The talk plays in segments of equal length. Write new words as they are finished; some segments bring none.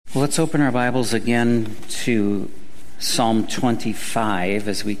Well, let's open our Bibles again to Psalm 25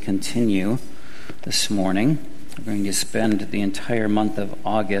 as we continue this morning. We're going to spend the entire month of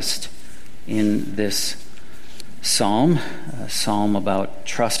August in this psalm, a psalm about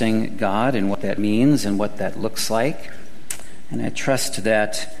trusting God and what that means and what that looks like. And I trust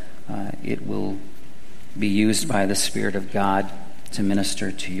that it will be used by the Spirit of God to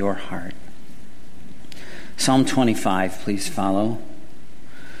minister to your heart. Psalm 25, please follow.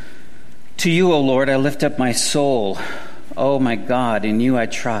 To you, O Lord, I lift up my soul. O my God, in you I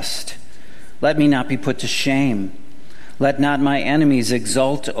trust. Let me not be put to shame. Let not my enemies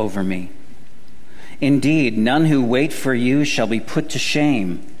exult over me. Indeed, none who wait for you shall be put to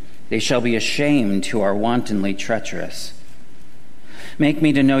shame. They shall be ashamed who are wantonly treacherous. Make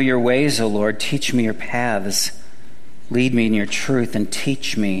me to know your ways, O Lord. Teach me your paths. Lead me in your truth and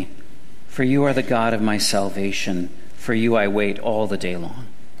teach me. For you are the God of my salvation. For you I wait all the day long.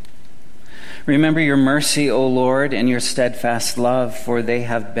 Remember your mercy, O Lord, and your steadfast love, for they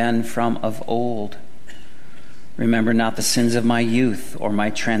have been from of old. Remember not the sins of my youth or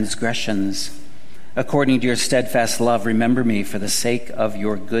my transgressions. According to your steadfast love, remember me for the sake of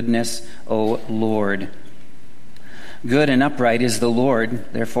your goodness, O Lord. Good and upright is the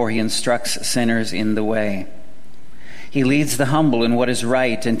Lord, therefore he instructs sinners in the way. He leads the humble in what is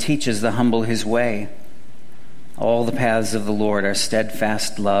right and teaches the humble his way. All the paths of the Lord are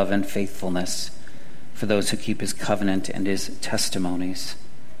steadfast love and faithfulness for those who keep his covenant and his testimonies.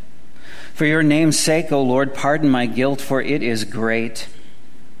 For your name's sake, O Lord, pardon my guilt, for it is great.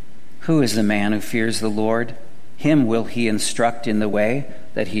 Who is the man who fears the Lord? Him will he instruct in the way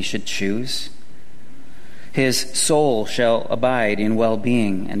that he should choose. His soul shall abide in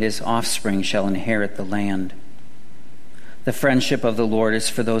well-being, and his offspring shall inherit the land. The friendship of the Lord is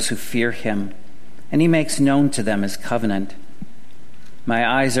for those who fear him, and he makes known to them his covenant. My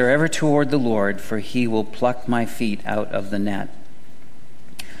eyes are ever toward the Lord, for he will pluck my feet out of the net.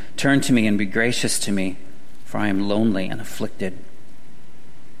 Turn to me and be gracious to me, for I am lonely and afflicted.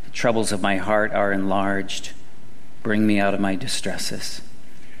 The troubles of my heart are enlarged. Bring me out of my distresses.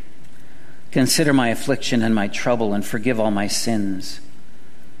 Consider my affliction and my trouble, and forgive all my sins.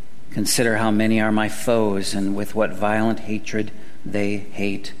 Consider how many are my foes, and with what violent hatred they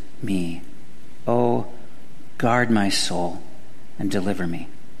hate me. Oh, guard my soul and deliver me.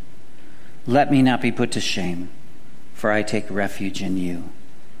 Let me not be put to shame, for I take refuge in you.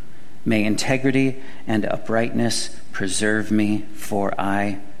 May integrity and uprightness preserve me, for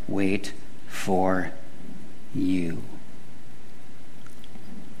I wait for you.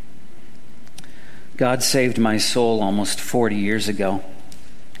 God saved my soul almost 40 years ago.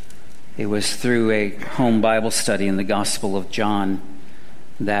 It was through a home Bible study in the Gospel of John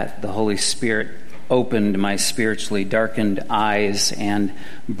that the Holy Spirit opened my spiritually darkened eyes and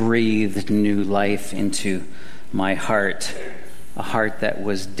breathed new life into my heart, a heart that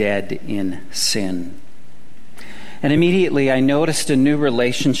was dead in sin. And immediately I noticed a new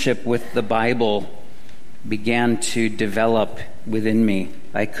relationship with the Bible began to develop within me.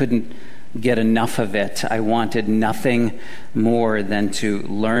 I couldn't get enough of it. I wanted nothing more than to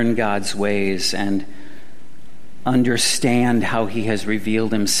learn God's ways and understand how he has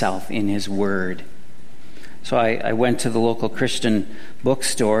revealed himself in his word. So I went to the local Christian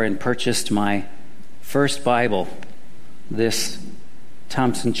bookstore and purchased my first Bible, this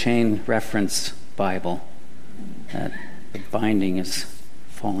Thompson Chain Reference Bible. The binding is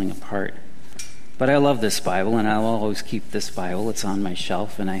falling apart. But I love this Bible, and I'll always keep this Bible. It's on my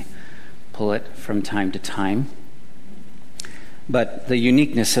shelf, and I pull it from time to time. But the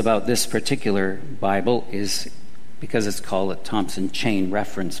uniqueness about this particular Bible is, because it's called a Thompson Chain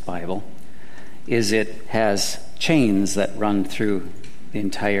Reference Bible, is it has chains that run through the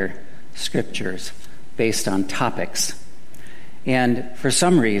entire scriptures based on topics. And for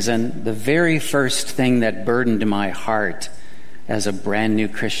some reason, the very first thing that burdened my heart as a brand new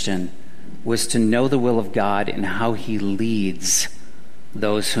Christian was to know the will of God and how he leads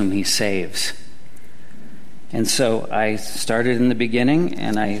those whom he saves. And so I started in the beginning,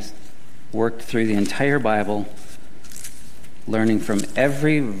 and I worked through the entire Bible, learning from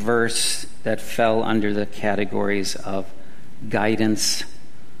every verse that fell under the categories of guidance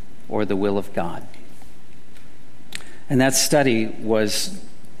or the will of God. And that study was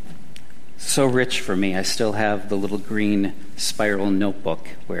so rich for me. I still have the little green spiral notebook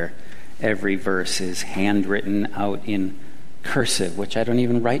where every verse is handwritten out in cursive, which I don't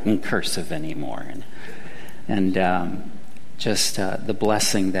even write in cursive anymore. And just the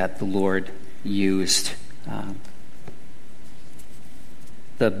blessing that the Lord used.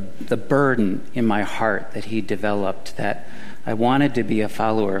 The burden in my heart that he developed, that I wanted to be a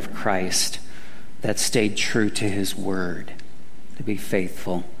follower of Christ that stayed true to his word, to be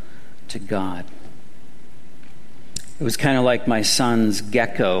faithful to God. It was kind of like my son's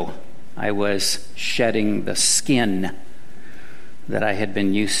gecko. I was shedding the skin that I had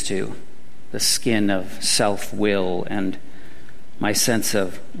been used to, the skin of self-will and my sense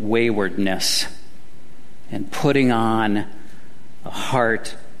of waywardness, and putting on a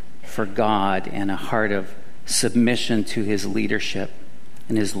heart for God and a heart of submission to his leadership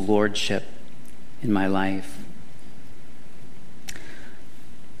and his lordship in my life.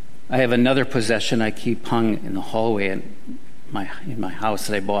 I have another possession I keep hung in the hallway in my house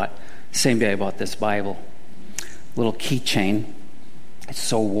that I bought same day I bought this Bible. Little keychain. It's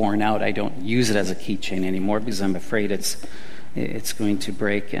so worn out I don't use it as a keychain anymore because I'm afraid it's going to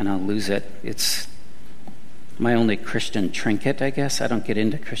break and I'll lose it. It's my only Christian trinket, I guess. I don't get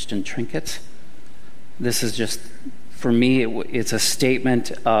into Christian trinkets. This is just, for me, it's a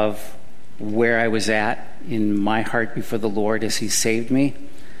statement of where I was at in my heart before the Lord as he saved me.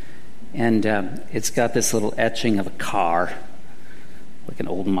 And it's got this little etching of a car, like an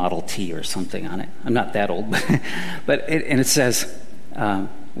old Model T or something on it. I'm not that old, but it says,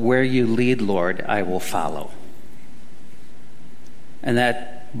 where you lead, Lord, I will follow. And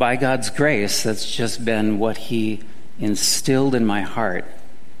that, by God's grace, that's just been what he instilled in my heart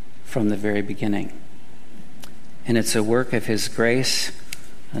from the very beginning. And it's a work of his grace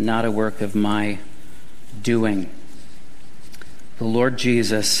and not a work of my doing. The Lord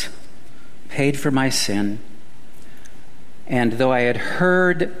Jesus paid for my sin, and though I had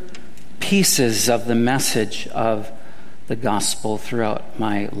heard pieces of the message of the gospel throughout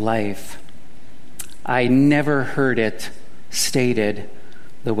my life, I never heard it stated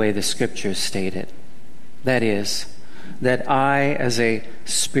the way the scriptures state it. That is, that I, as a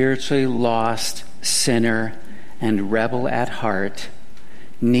spiritually lost sinner and rebel at heart,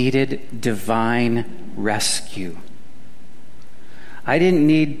 needed divine rescue. I didn't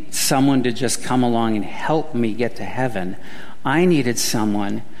need someone to just come along and help me get to heaven. I needed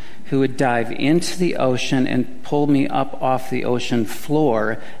someone who would dive into the ocean and pull me up off the ocean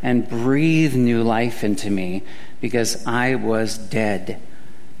floor and breathe new life into me because I was dead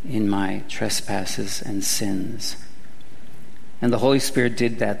in my trespasses and sins. And the Holy Spirit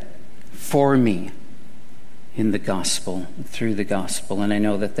did that for me in the gospel, through the gospel. And I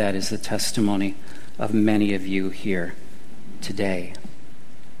know that that is the testimony of many of you here today.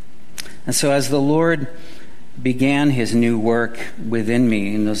 And so as the Lord began his new work within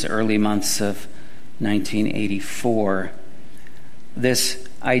me in those early months of 1984, this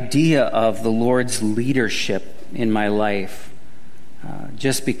idea of the Lord's leadership in my life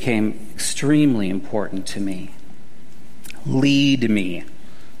just became extremely important to me. Lead me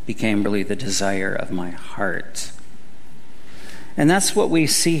became really the desire of my heart. And that's what we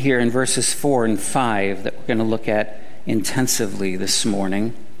see here in verses 4 and 5 that we're going to look at intensively this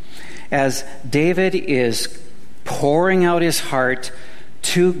morning. As David is pouring out his heart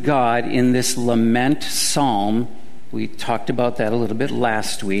to God in this lament psalm. We talked about that a little bit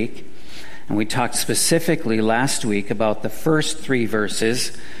last week. And we talked specifically last week about the first 3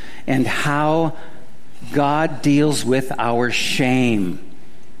 verses and how God deals with our shame.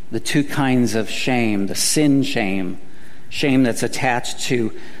 The 2 kinds of shame, the sin shame that's attached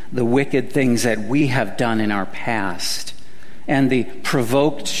to the wicked things that we have done in our past, and the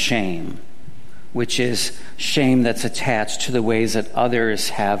provoked shame, which is shame that's attached to the ways that others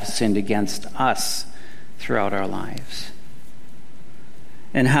have sinned against us throughout our lives.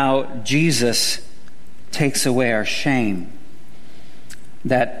 And how Jesus takes away our shame.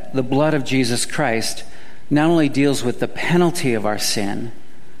 That the blood of Jesus Christ not only deals with the penalty of our sin,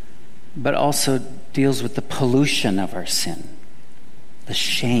 but also deals with the pollution of our sin, the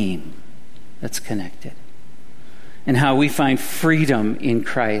shame that's connected. And how we find freedom in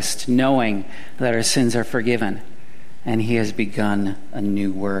Christ, knowing that our sins are forgiven, and he has begun a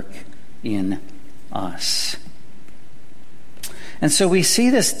new work in us. And so we see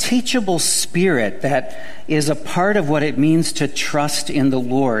this teachable spirit that is a part of what it means to trust in the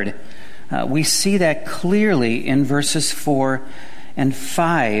Lord. We see that clearly in verses 4 and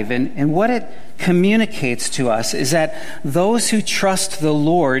 5. And what it communicates to us is that those who trust the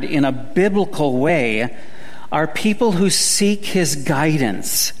Lord in a biblical way are people who seek his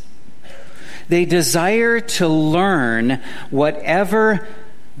guidance. They desire to learn whatever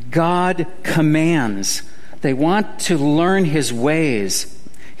God commands. They want to learn his ways,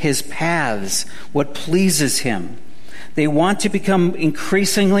 his paths, what pleases him. They want to become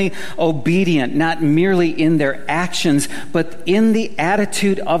increasingly obedient, not merely in their actions, but in the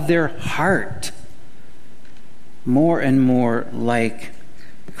attitude of their heart. more and more like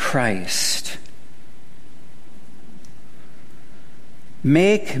Christ.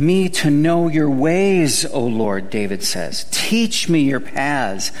 Make me to know your ways, O Lord, David says. Teach me your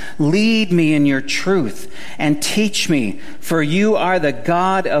paths. Lead me in your truth and teach me, for you are the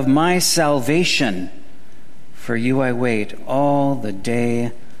God of my salvation. For you I wait all the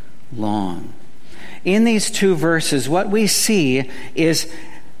day long. In these two verses, what we see is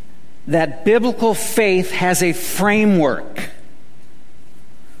that biblical faith has a framework.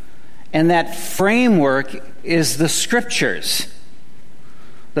 And that framework is the Scriptures.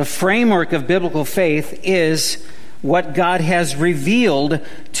 The framework of biblical faith is what God has revealed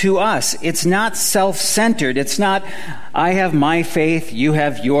to us. It's not self-centered. It's not, I have my faith, you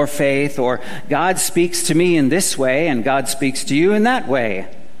have your faith, or God speaks to me in this way and God speaks to you in that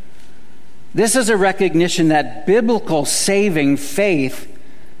way. This is a recognition that biblical saving faith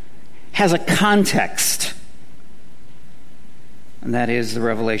has a context, and that is the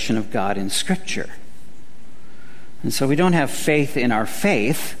revelation of God in Scripture. And so we don't have faith in our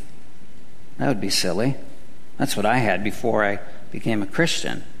faith. That would be silly. That's what I had before I became a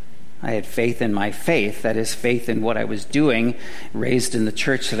Christian. I had faith in my faith, that is, faith in what I was doing, raised in the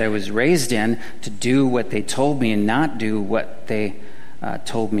church that I was raised in, to do what they told me and not do what they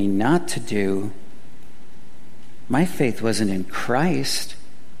told me not to do. My faith wasn't in Christ.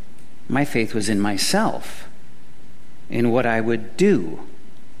 My faith was in myself, in what I would do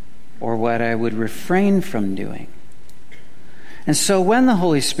or what I would refrain from doing. And so when the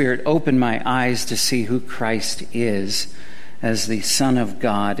Holy Spirit opened my eyes to see who Christ is as the Son of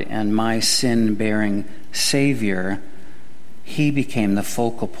God and my sin-bearing Savior, he became the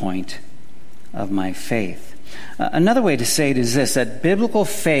focal point of my faith. Another way to say it is this, that biblical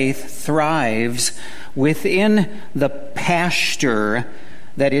faith thrives within the pasture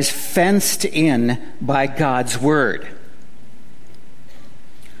that is fenced in by God's Word.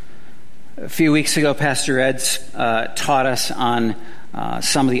 A few weeks ago, Pastor Ed taught us on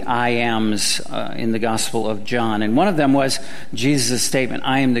some of the I ams in the Gospel of John. And one of them was Jesus' statement,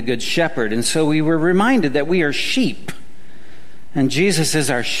 I am the good shepherd. And so we were reminded that we are sheep. And Jesus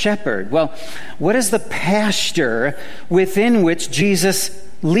is our shepherd. Well, what is the pasture within which Jesus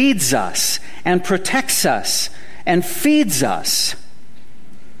leads us and protects us and feeds us?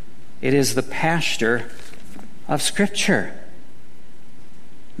 It is the pasture of Scripture.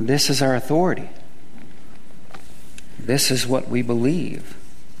 This is our authority. This is what we believe.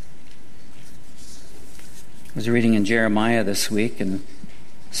 I was reading in Jeremiah this week and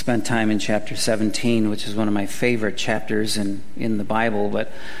spent time in chapter 17, which is one of my favorite chapters in the Bible.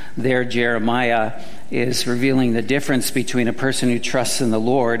 But there Jeremiah is revealing the difference between a person who trusts in the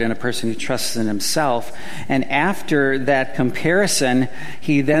Lord and a person who trusts in himself. And after that comparison,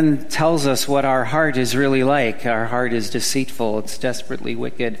 he then tells us what our heart is really like. Our heart is deceitful. It's desperately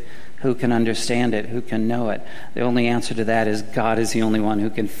wicked. Who can understand it? Who can know it? The only answer to that is God is the only one who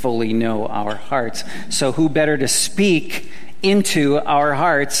can fully know our hearts. So who better to speak into our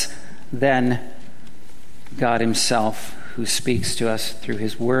hearts than God himself, who speaks to us through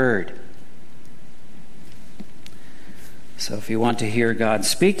his word. So if you want to hear God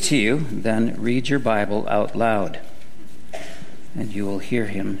speak to you, then read your Bible out loud, and you will hear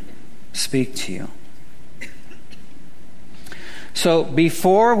him speak to you. So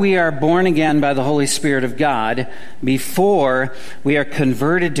before we are born again by the Holy Spirit of God, before we are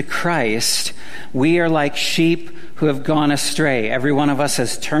converted to Christ, we are like sheep who have gone astray. Every one of us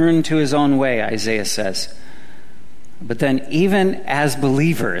has turned to his own way, Isaiah says. But then even as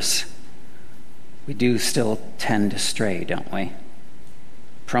believers, we do still tend to stray, don't we?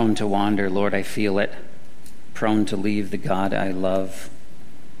 Prone to wander, Lord, I feel it. Prone to leave the God I love,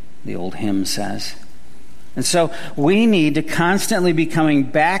 the old hymn says. And so we need to constantly be coming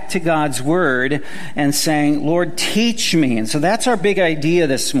back to God's Word and saying, Lord, teach me. And so that's our big idea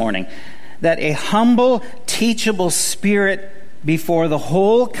this morning, that a humble, teachable spirit before the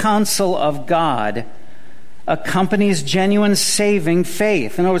whole counsel of God accompanies genuine saving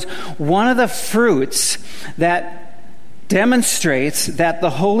faith. In other words, one of the fruits that demonstrates that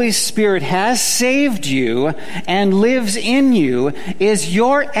the Holy Spirit has saved you and lives in you is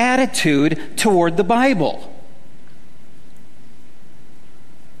your attitude toward the Bible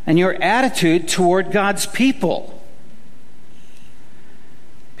and your attitude toward God's people.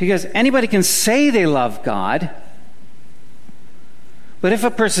 Because anybody can say they love God, but if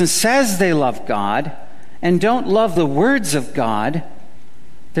a person says they love God and don't love the words of God,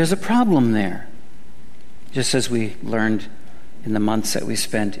 there's a problem there. Just as we learned in the months that we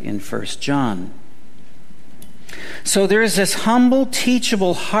spent in 1 John. So there is this humble,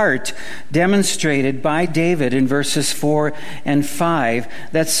 teachable heart demonstrated by David in verses 4 and 5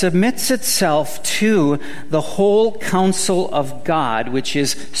 that submits itself to the whole counsel of God, which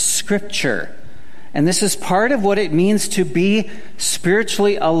is Scripture. And this is part of what it means to be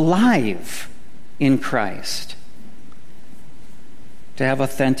spiritually alive in Christ, to have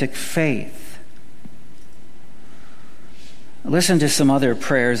authentic faith. Listen to some other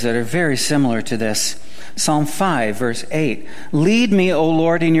prayers that are very similar to this. Psalm 5, verse 8. Lead me, O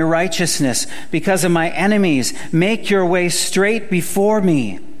Lord, in your righteousness because of my enemies. Make your way straight before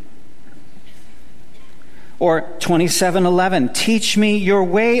me. Or 27:11. Teach me your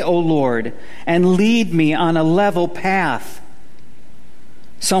way, O Lord, and lead me on a level path.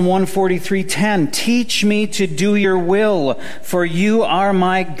 Psalm 143:10. Teach me to do your will, for you are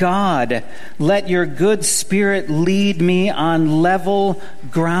my God. Let your good spirit lead me on level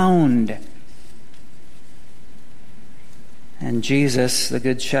ground. And Jesus, the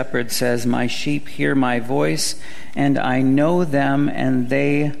Good Shepherd, says, my sheep hear my voice, and I know them, and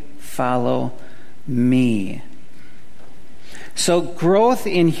they follow me. So growth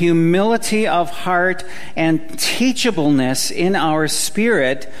in humility of heart and teachableness in our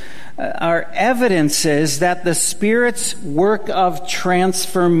spirit are evidences that the Spirit's work of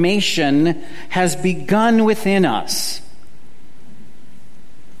transformation has begun within us.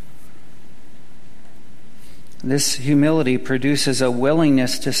 This humility produces a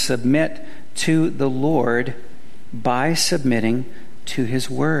willingness to submit to the Lord by submitting to His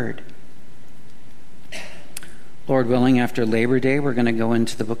Word. Lord willing, after Labor Day, we're going to go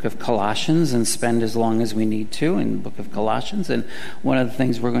into the book of Colossians and spend as long as we need to in the book of Colossians. And one of the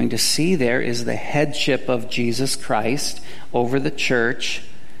things we're going to see there is the headship of Jesus Christ over the church,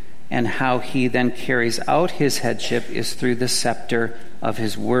 and how He then carries out His headship is through the scepter of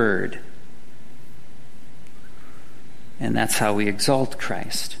His Word. And that's how we exalt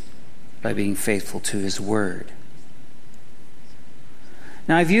Christ, by being faithful to His Word.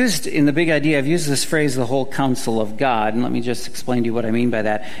 Now, I've used this phrase, the whole counsel of God, and let me just explain to you what I mean by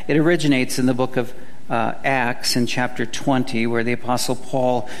that. It originates in the book of Acts in chapter 20, where the Apostle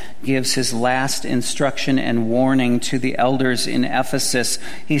Paul gives his last instruction and warning to the elders in Ephesus.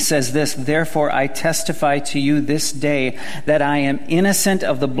 He says this, therefore I testify to you this day that I am innocent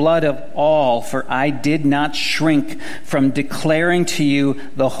of the blood of all, for I did not shrink from declaring to you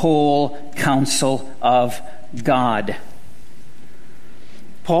the whole counsel of God.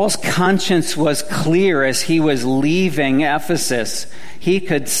 Paul's conscience was clear as he was leaving Ephesus. He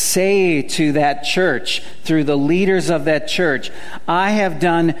could say to that church, through the leaders of that church, I have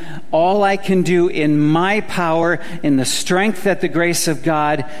done all I can do in my power, in the strength that the grace of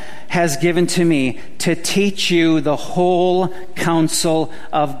God has given to me, to teach you the whole counsel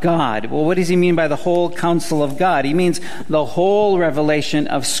of God. Well, what does he mean by the whole counsel of God? He means the whole revelation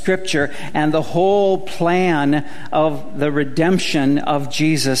of Scripture and the whole plan of the redemption of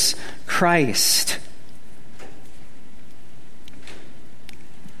Jesus Christ.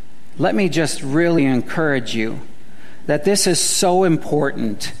 Let me just really encourage you that this is so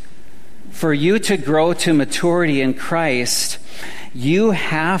important. For you to grow to maturity in Christ, you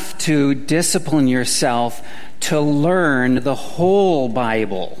have to discipline yourself to learn the whole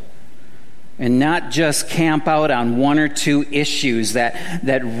Bible and not just camp out on one or two issues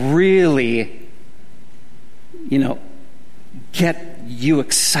that really, get you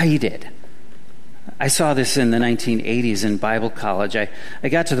excited. I saw this in the 1980s in Bible college. I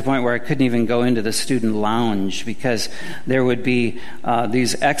got to the point where I couldn't even go into the student lounge because there would be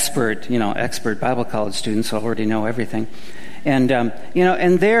these expert Bible college students who already know everything. And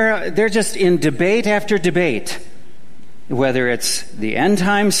and they're just in debate after debate, whether it's the end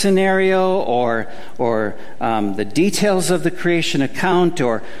time scenario or the details of the creation account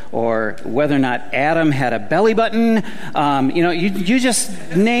or whether or not Adam had a belly button. You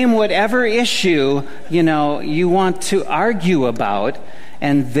just name whatever issue you want to argue about,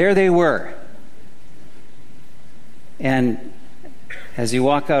 and there they were. And as you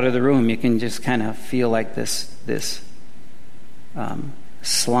walk out of the room, you can just kind of feel like this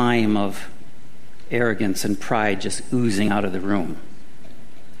slime of arrogance and pride just oozing out of the room.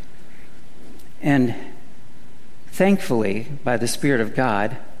 And thankfully, by the Spirit of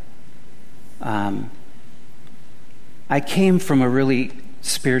God, I came from a really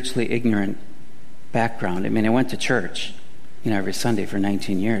spiritually ignorant background. I mean, I went to church, every Sunday for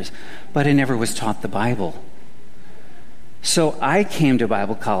 19 years, but I never was taught the Bible. So I came to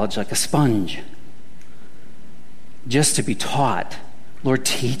Bible college like a sponge, just to be taught. Lord,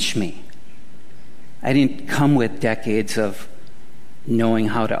 teach me. I didn't come with decades of knowing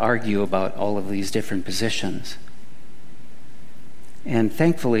how to argue about all of these different positions. And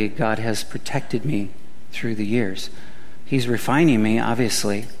thankfully, God has protected me through the years. He's refining me,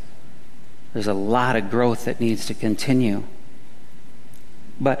 obviously. There's a lot of growth that needs to continue.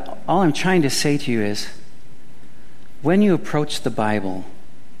 But all I'm trying to say to you is, when you approach the Bible,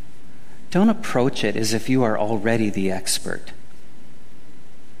 don't approach it as if you are already the expert.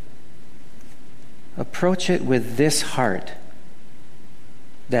 Approach it with this heart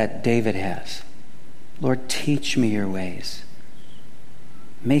that David has. Lord, teach me your ways.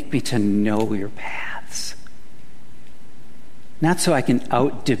 Make me to know your paths. Not so I can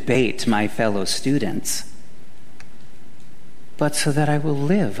out-debate my fellow students, but so that I will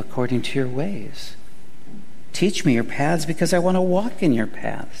live according to your ways. Teach me your paths because I want to walk in your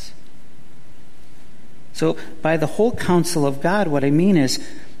paths. So by the whole counsel of God, what I mean is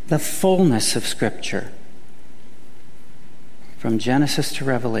the fullness of Scripture, from Genesis to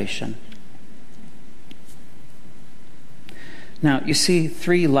Revelation. Now, you see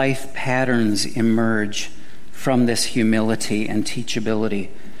 3 life patterns emerge from this humility and teachability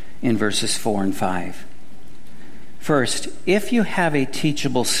in verses 4 and 5. First, if you have a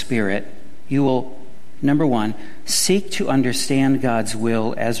teachable spirit, you will, number 1, seek to understand God's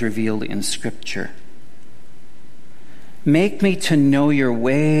will as revealed in Scripture. Make me to know your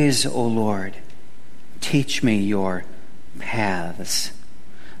ways, O Lord. Teach me your paths.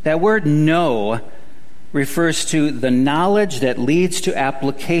 That word know refers to the knowledge that leads to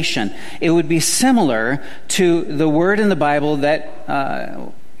application. It would be similar to the word in the Bible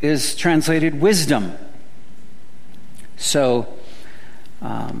that is translated wisdom. So,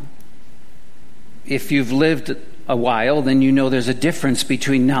 if you've lived a while, then you know there's a difference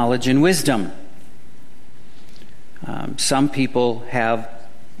between knowledge and wisdom. Some people have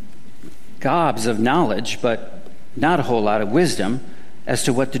gobs of knowledge, but not a whole lot of wisdom as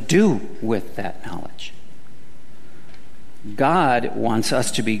to what to do with that knowledge. God wants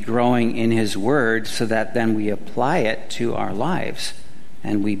us to be growing in His Word so that then we apply it to our lives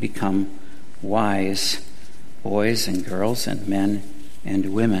and we become wise boys and girls and men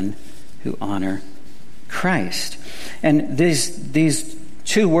and women who honor Christ. And these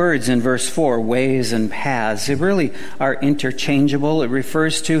 2 words in verse 4, ways and paths, they really are interchangeable. It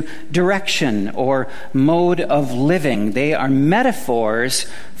refers to direction or mode of living. They are metaphors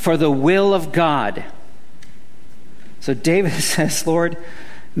for the will of God. So David says, Lord,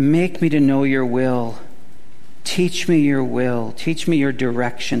 make me to know your will. Teach me your will. Teach me your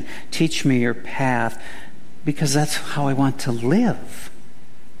direction. Teach me your path, because that's how I want to live.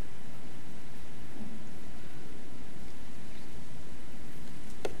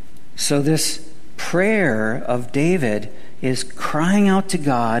 So this prayer of David is crying out to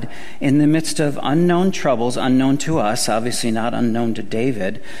God in the midst of unknown troubles, unknown to us, obviously not unknown to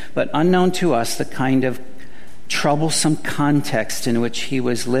David, but unknown to us, the kind of troublesome context in which he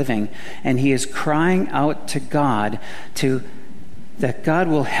was living. And he is crying out to God that God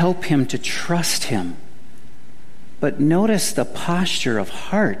will help him to trust him. But notice the posture of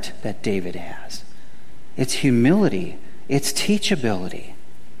heart that David has. It's humility. It's teachability.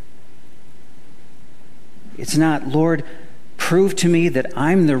 It's not, Lord, prove to me that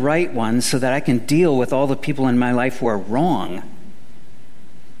I'm the right one so that I can deal with all the people in my life who are wrong.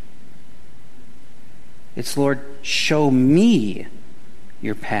 It's, Lord, show me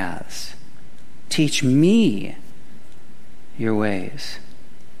your paths. Teach me your ways.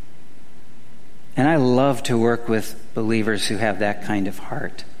 And I love to work with believers who have that kind of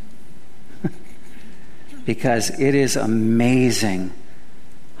heart. Because it is amazing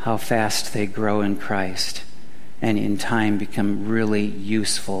how fast they grow in Christ and in time become really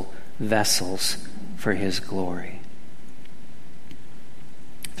useful vessels for His glory.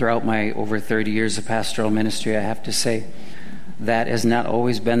 Throughout my over 30 years of pastoral ministry, I have to say that has not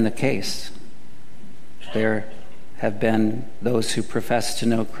always been the case. There have been those who profess to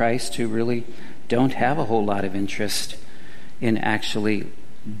know Christ who really don't have a whole lot of interest in actually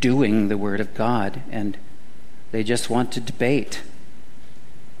doing the Word of God, and they just want to debate.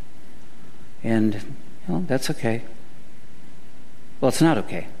 And, that's okay. Well, it's not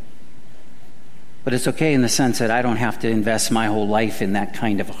okay. But it's okay in the sense that I don't have to invest my whole life in that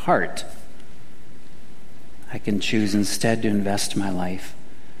kind of a heart. I can choose instead to invest my life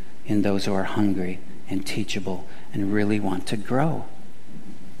in those who are hungry and teachable and really want to grow.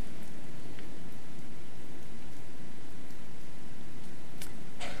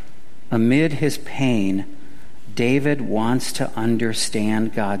 Amid his pain, David wants to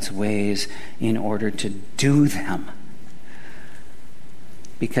understand God's ways in order to do them,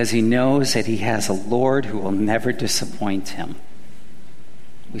 because he knows that he has a Lord who will never disappoint him.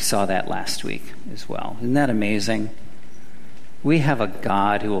 We saw that last week as well. Isn't that amazing? We have a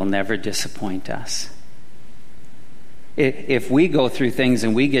God who will never disappoint us. If we go through things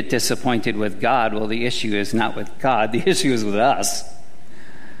and we get disappointed with God, well, the issue is not with God. The issue is with us.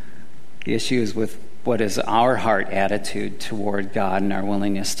 The issue is with what is our heart attitude toward God and our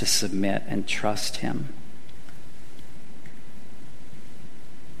willingness to submit and trust Him.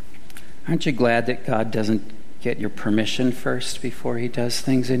 Aren't you glad that God doesn't get your permission first before He does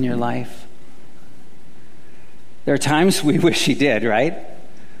things in your life? There are times we wish He did, right?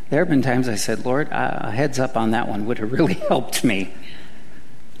 There have been times I said, Lord, a heads up on that one would have really helped me.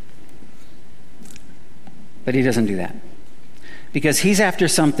 But He doesn't do that. Because He's after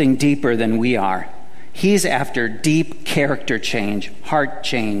something deeper than we are. He's after deep character change, heart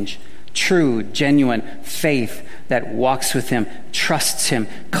change, true, genuine faith that walks with Him, trusts Him,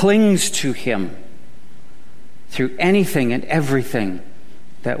 clings to Him through anything and everything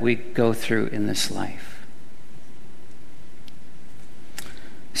that we go through in this life.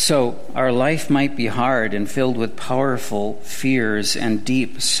 So our life might be hard and filled with powerful fears and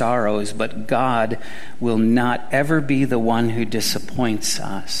deep sorrows, but God will not ever be the one who disappoints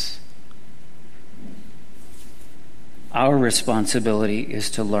us. Our responsibility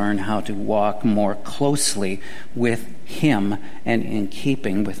is to learn how to walk more closely with Him and in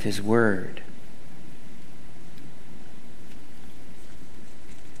keeping with His Word.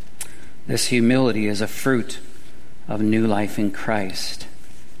 This humility is a fruit of new life in Christ.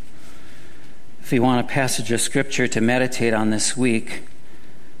 If you want a passage of Scripture to meditate on this week,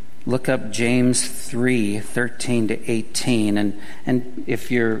 look up James 3:13-18. And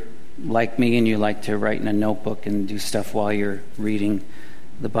if you're like me and you like to write in a notebook and do stuff while you're reading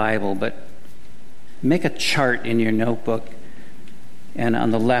the Bible, but make a chart in your notebook, and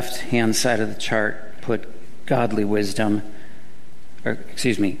on the left-hand side of the chart, put godly wisdom,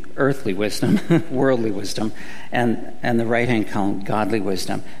 earthly wisdom, worldly wisdom, and the right-hand column, godly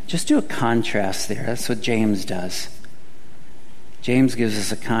wisdom. Just do a contrast there. That's what James does. James gives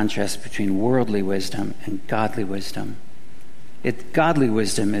us a contrast between worldly wisdom and godly wisdom. Godly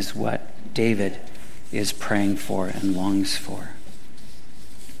wisdom is what David is praying for and longs for.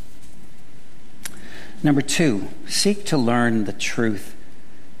 Number 2, seek to learn the truth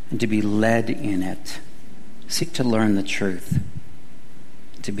and to be led in it. Seek to learn the truth,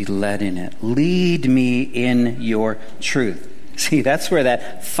 to be led in it. Lead me in your truth. See, that's where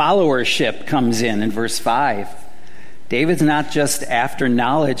that followership comes in verse 5. David's not just after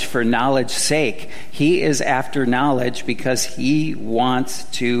knowledge for knowledge's sake. He is after knowledge because he wants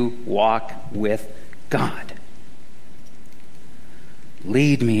to walk with God.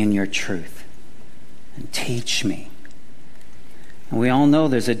 Lead me in your truth and teach me. And we all know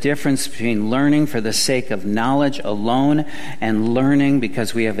there's a difference between learning for the sake of knowledge alone and learning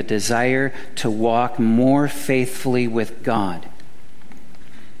because we have a desire to walk more faithfully with God.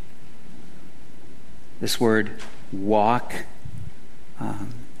 This word walk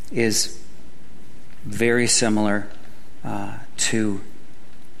is very similar to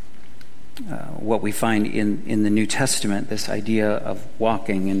what we find in the New Testament, this idea of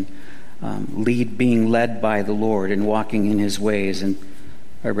walking and being led by the Lord and walking in His ways. And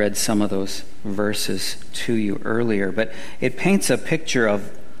I read some of those verses to you earlier, but it paints a picture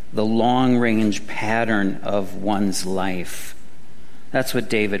of the long-range pattern of one's life. That's what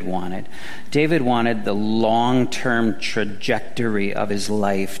David wanted. David wanted the long-term trajectory of his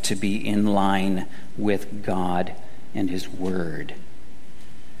life to be in line with God and His Word.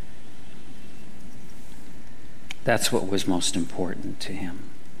 That's what was most important to him.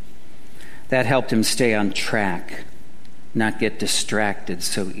 That helped him stay on track, not get distracted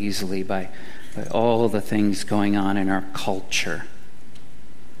so easily by all the things going on in our culture.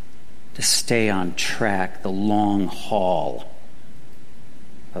 To stay on track, the long haul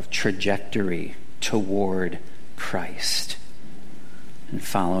of trajectory toward Christ and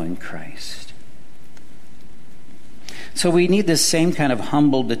following Christ. So we need this same kind of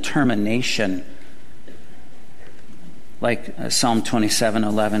humble determination, like Psalm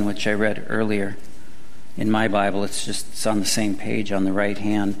 27:11, which I read earlier. In my Bible, it's on the same page on the right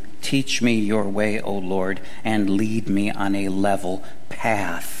hand. Teach me your way, O Lord, and lead me on a level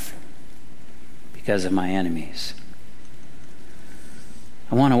path because of my enemies.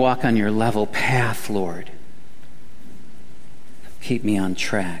 I want to walk on your level path, Lord. Keep me on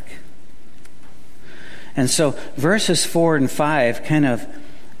track. And so verses 4 and 5 kind of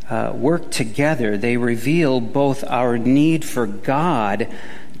work together. They reveal both our need for God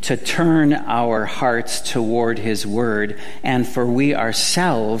to turn our hearts toward His Word and for we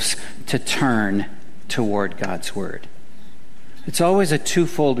ourselves to turn toward God's Word. It's always a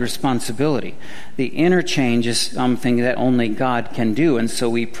twofold responsibility. The inner change is something that only God can do, and so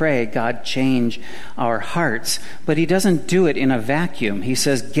we pray, God, change our hearts. But he doesn't do it in a vacuum. He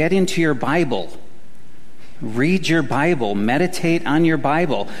says, get into your Bible. Read your Bible. Meditate on your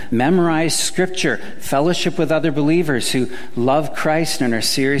Bible. Memorize Scripture. Fellowship with other believers who love Christ and are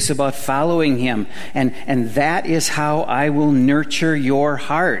serious about following him. And that is how I will nurture your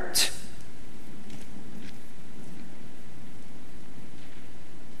heart.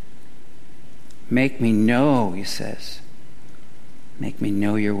 Make me know, he says. Make me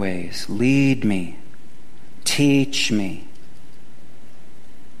know your ways. Lead me. Teach me.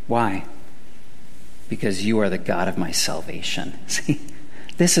 Why? Because you are the God of my salvation. See,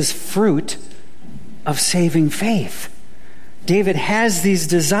 this is fruit of saving faith. David has these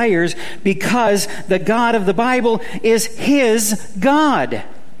desires because the God of the Bible is his God.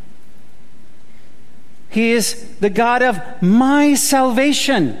 He is the God of my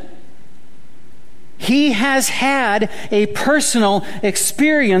salvation. He has had a personal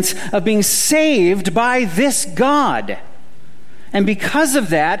experience of being saved by this God. And because of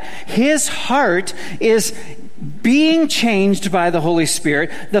that, his heart is being changed by the Holy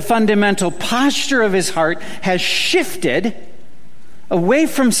Spirit. The fundamental posture of his heart has shifted away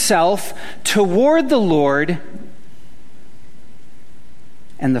from self toward the Lord.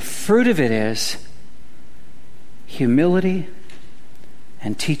 And the fruit of it is humility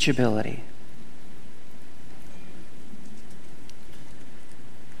and teachability.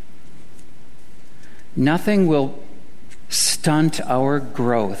 Nothing will stunt our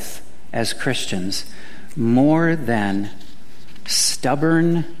growth as Christians more than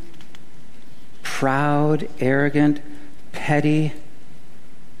stubborn, proud, arrogant, petty,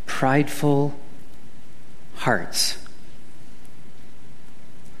 prideful hearts.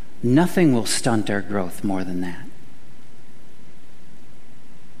 Nothing will stunt our growth more than that.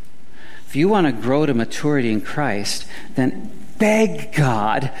 If you want to grow to maturity in Christ, then beg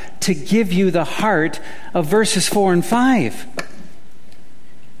God to give you the heart of verses 4 and 5.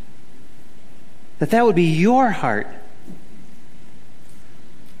 That would be your heart.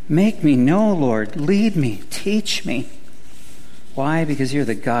 Make me know, Lord. Lead me. Teach me. Why? Because you're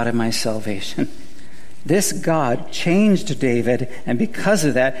the God of my salvation. This God changed David, and because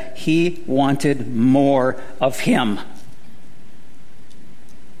of that, he wanted more of him.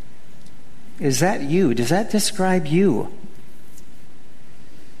 Is that you? Does that describe you?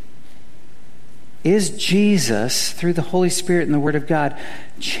 Is Jesus, through the Holy Spirit and the Word of God,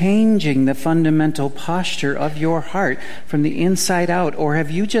 changing the fundamental posture of your heart from the inside out? Or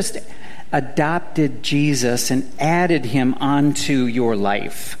have you just adopted Jesus and added him onto your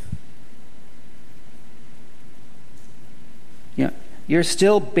life? You're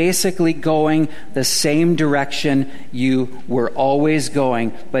still basically going the same direction you were always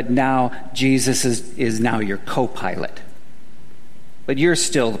going, but now Jesus is now your co-pilot. But you're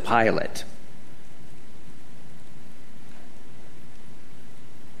still the pilot.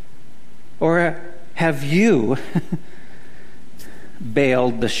 Or have you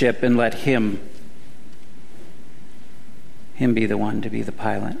bailed the ship and let him be the one to be the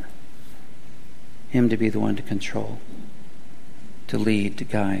pilot? Him to be the one to control, to lead, to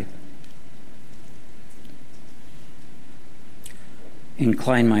guide.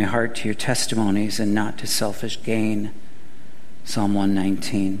 Incline my heart to your testimonies and not to selfish gain. Psalm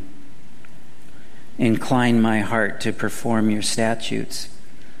 119. Incline my heart to perform your statutes.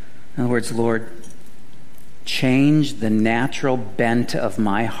 In other words, Lord, change the natural bent of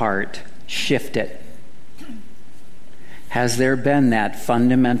my heart. Shift it. Has there been that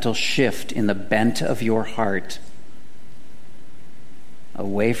fundamental shift in the bent of your heart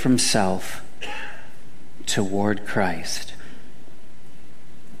away from self toward Christ?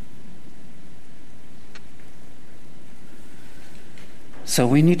 So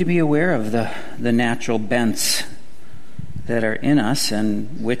we need to be aware of the natural bents that are in us,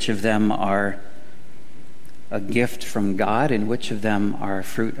 and which of them are a gift from God and which of them are a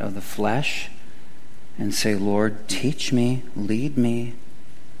fruit of the flesh, and say, Lord, teach me, lead me.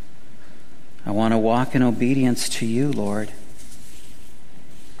 I want to walk in obedience to you, Lord.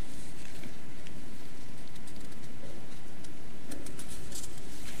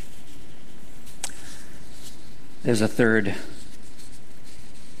 There's a third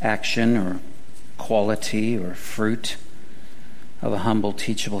action or quality or fruit of a humble,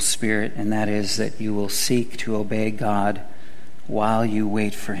 teachable spirit, and that is that you will seek to obey God while you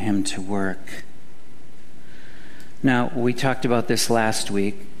wait for him to work. Now, we talked about this last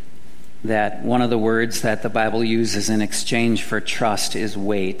week, that one of the words that the Bible uses in exchange for trust is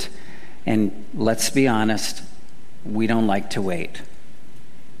wait. And let's be honest, we don't like to wait.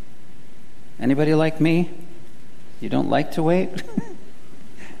 Anybody like me? You don't like to wait?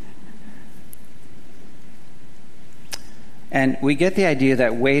 And we get the idea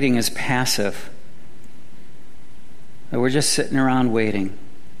that waiting is passive. That we're just sitting around waiting.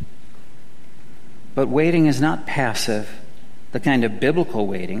 But waiting is not passive, the kind of biblical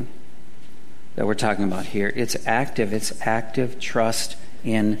waiting that we're talking about here. It's active. It's active trust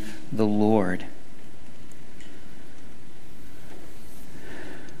in the Lord.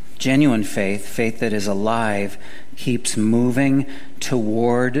 Genuine faith, faith that is alive, keeps moving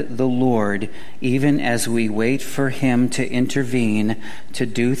toward the Lord, even as we wait for Him to intervene, to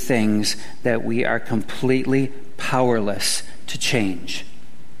do things that we are completely powerless to change.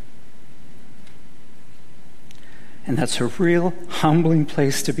 And that's a real humbling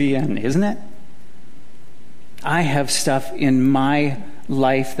place to be in, isn't it? I have stuff in my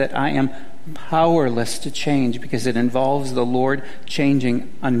life that I am powerless to change because it involves the Lord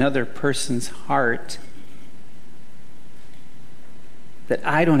changing another person's heart that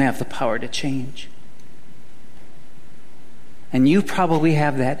I don't have the power to change. And you probably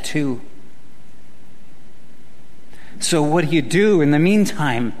have that too. So what do in the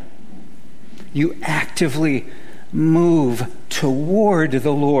meantime? You actively move toward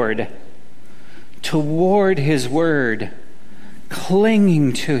the Lord, toward His Word,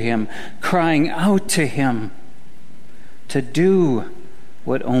 clinging to Him, crying out to Him to do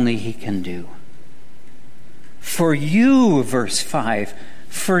what only He can do. For you, verse 5,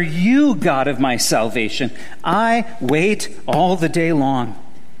 for you, God of my salvation, I wait all the day long.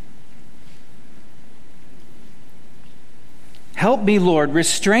 Help me, Lord,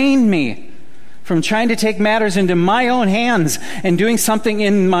 restrain me from trying to take matters into my own hands and doing something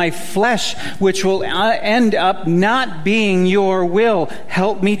in my flesh which will end up not being your will.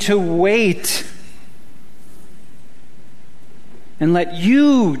 Help me to wait and let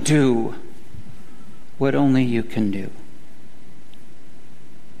you do what only you can do.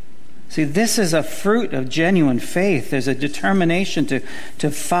 See, this is a fruit of genuine faith. There's a determination to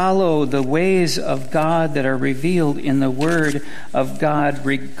follow the ways of God that are revealed in the Word of God,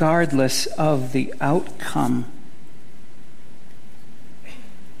 regardless of the outcome.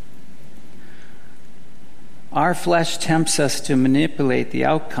 Our flesh tempts us to manipulate the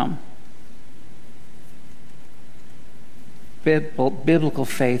outcome. Biblical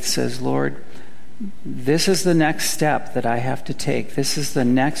faith says, Lord, this is the next step that I have to take. This is the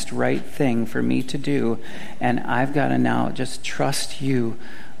next right thing for me to do. And I've got to now just trust you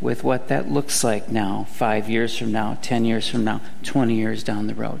with what that looks like now, 5 years from now, 10 years from now, 20 years down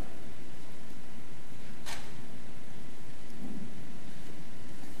the road.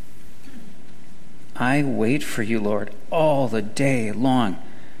 I wait for you, Lord, all the day long.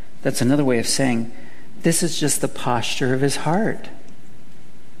 That's another way of saying this is just the posture of his heart.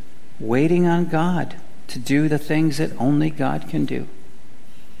 Waiting on God to do the things that only God can do.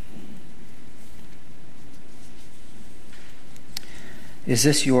 Is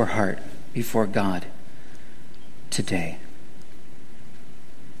this your heart before God today?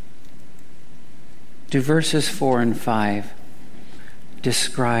 Do verses 4 and 5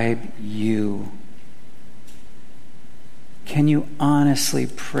 describe you? Can you honestly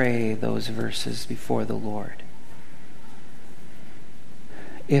pray those verses before the Lord?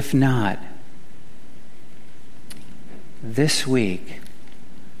 If not, this week,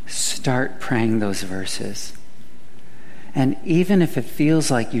 start praying those verses. And even if it feels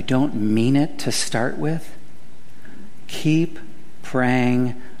like you don't mean it to start with, keep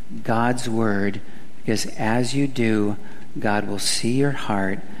praying God's word, because as you do, God will see your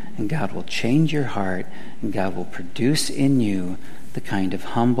heart, and God will change your heart, and God will produce in you the kind of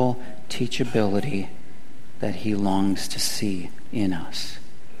humble teachability that He longs to see in us.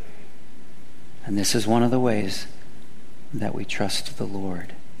 And this is one of the ways that we trust the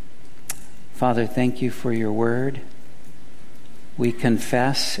Lord. Father, thank you for your word. We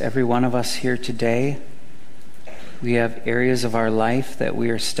confess, every one of us here today, we have areas of our life that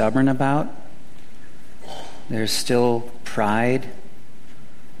we are stubborn about. There's still pride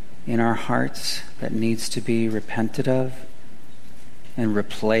in our hearts that needs to be repented of and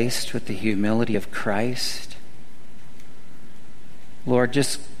replaced with the humility of Christ. Lord,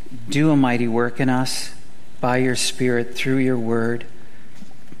 just do a mighty work in us by your Spirit through your word.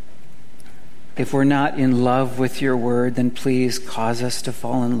 If we're not in love with your word, then please cause us to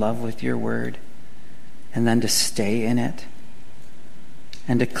fall in love with your word and then to stay in it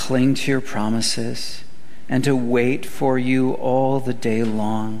and to cling to your promises and to wait for you all the day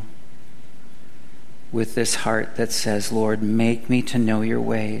long with this heart that says, Lord, make me to know your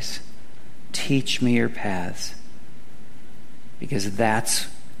ways. Teach me your paths. because that's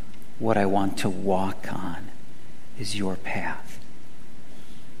what I want to walk on, is your path.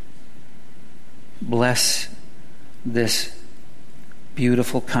 Bless this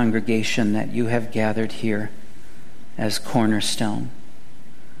beautiful congregation that you have gathered here as Cornerstone.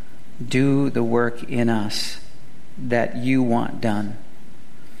 Do the work in us that you want done,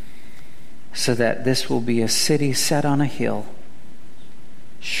 so that this will be a city set on a hill,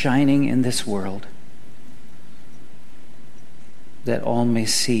 shining in this world, that all may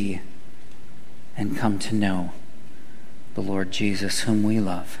see and come to know the Lord Jesus, whom we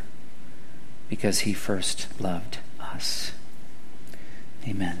love, because he first loved us.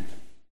 Amen.